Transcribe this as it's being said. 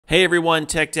Hey everyone,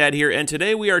 Tech Dad here, and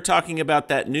today we are talking about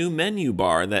that new menu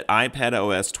bar that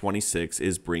iPadOS 26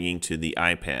 is bringing to the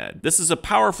iPad. This is a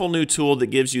powerful new tool that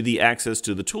gives you the access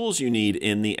to the tools you need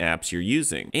in the apps you're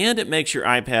using, and it makes your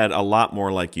iPad a lot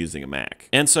more like using a Mac.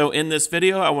 And so in this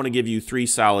video, I want to give you 3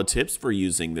 solid tips for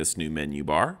using this new menu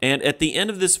bar, and at the end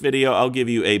of this video, I'll give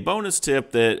you a bonus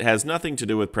tip that has nothing to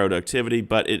do with productivity,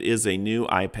 but it is a new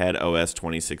iPadOS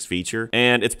 26 feature,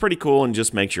 and it's pretty cool and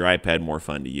just makes your iPad more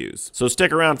fun to use. So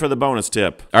stick around for the bonus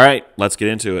tip. All right, let's get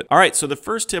into it. All right, so the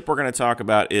first tip we're going to talk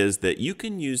about is that you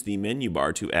can use the menu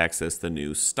bar to access the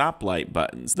new stoplight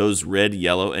buttons, those red,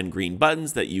 yellow, and green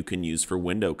buttons that you can use for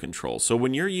window control. So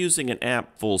when you're using an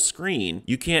app full screen,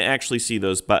 you can't actually see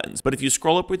those buttons. But if you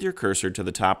scroll up with your cursor to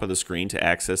the top of the screen to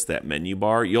access that menu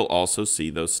bar, you'll also see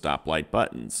those stoplight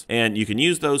buttons. And you can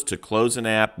use those to close an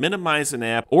app, minimize an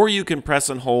app, or you can press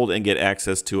and hold and get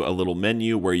access to a little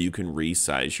menu where you can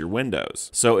resize your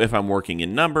windows. So if I'm working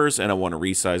in numbers and I want to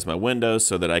resize my windows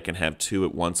so that I can have 2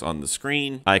 at once on the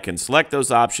screen, I can select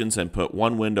those options and put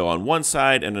one window on one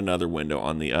side and another window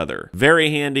on the other. Very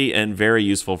handy and very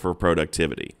useful for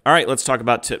productivity. All right, let's talk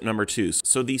about tip number 2.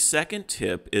 So the second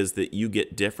tip is that you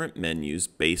get different menus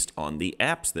based on the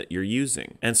apps that you're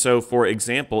using. And so for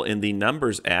example, in the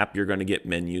Numbers app, you're going to get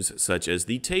menus such as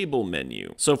the table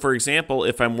menu. So for example,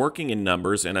 if I'm working in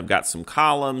Numbers and I've got some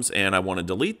columns and I want to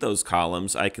delete those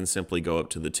columns, I can simply go up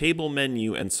to the table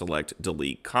menu and select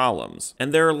delete columns.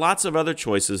 And there are lots of other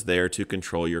choices there to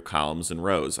control your columns and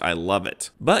rows. I love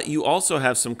it. But you also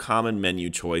have some common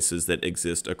menu choices that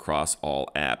exist across all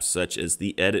apps, such as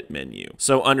the edit menu.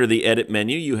 So under the edit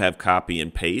menu, you have copy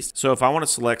and paste. So if I want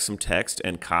to select some text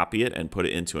and copy it and put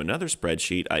it into another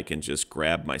spreadsheet, I can just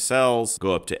grab my cells,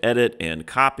 go up to edit and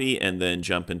copy, and then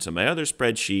jump into my other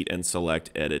spreadsheet and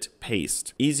select edit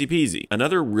paste. Easy peasy.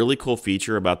 Another really cool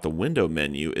feature about the window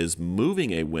menu is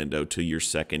moving a window to your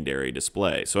secondary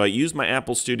display. So I use my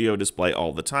Apple Studio display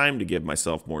all the time to give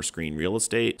myself more screen real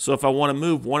estate. So if I want to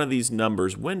move one of these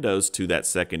Numbers windows to that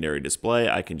secondary display,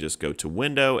 I can just go to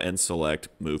Window and select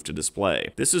Move to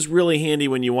Display. This is really handy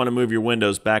when you want to move your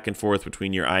windows back and forth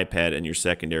between your iPad and your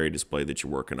secondary display that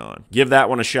you're working on. Give that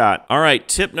one a shot. All right,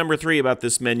 tip number 3 about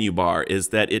this menu bar is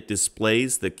that it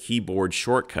displays the keyboard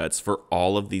shortcuts for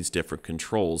all of these different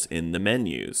controls in the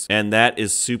menus. And that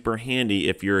is super handy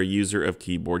if you're a user of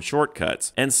keyboard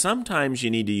shortcuts. And sometimes you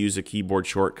need to use a keyboard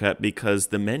shortcut because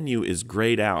the menu is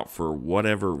grayed out for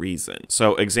whatever reason.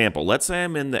 So example, let's say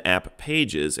I'm in the app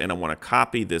Pages and I want to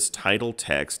copy this title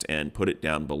text and put it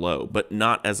down below, but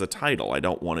not as a title. I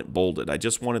don't want it bolded. I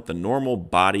just want it the normal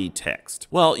body text.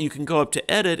 Well, you can go up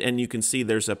to Edit and you can see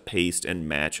there's a paste and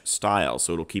match style,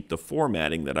 so it'll keep the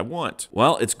formatting that I want.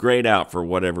 Well, it's grayed out for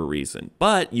whatever reason,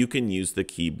 but you can use the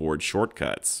keyboard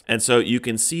shortcuts. And so you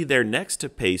can see there next to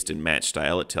paste and match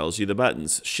style, it tells you the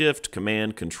buttons Shift,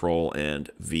 Command, Control, and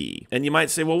V. And you might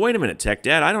say, well, wait a minute, Tech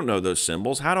Dad, I don't know those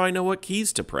symbols. How do I know what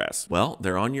keys to press? Well,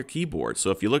 they're on your keyboard.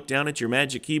 So if you look down at your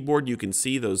Magic Keyboard, you can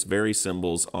see those very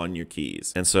symbols on your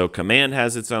keys. And so Command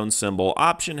has its own symbol,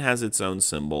 Option has its own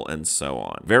symbol, and so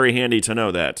on. Very handy to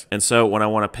know that. And so when I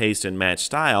want to paste and match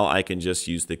style, I can just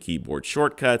use the keyboard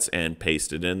shortcuts and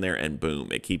paste it in there, and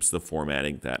boom, it keeps the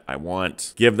formatting that I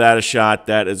want. Give that a shot.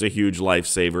 That is a huge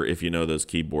lifesaver if you know those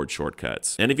keyboard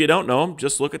shortcuts. And if you don't know them,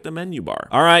 just look at the menu bar.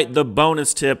 All right, the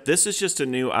bonus tip. This is just a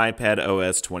new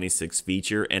iPadOS 26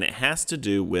 feature, and it has to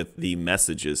do with the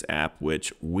Messages app,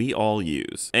 which we all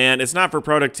use. And it's not for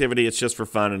productivity, it's just for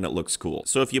fun and it looks cool.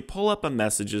 So if you pull up a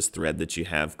Messages thread that you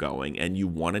have going and you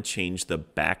want to change the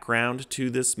background to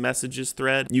this Messages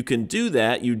thread, you can do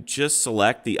that. You just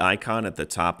select the icon at the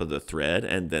top of the thread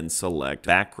and then select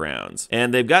backgrounds.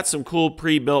 And they've got some cool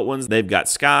pre-built ones. They've got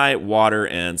sky, water,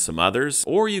 and some others.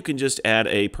 Or you can just add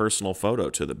a personal photo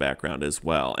to the background as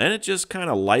well. And it just kind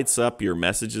of lights up your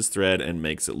Messages thread and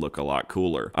makes it look a lot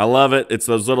cooler. I love it. It's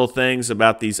those little things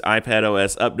about these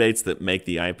iPadOS updates that make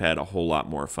the iPad a whole lot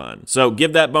more fun. So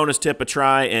give that bonus tip a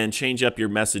try and change up your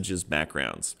Messages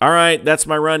backgrounds. All right, that's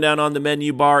my rundown on the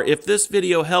menu bar. If this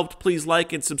video helped, please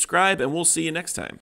like and subscribe, and we'll see you next time.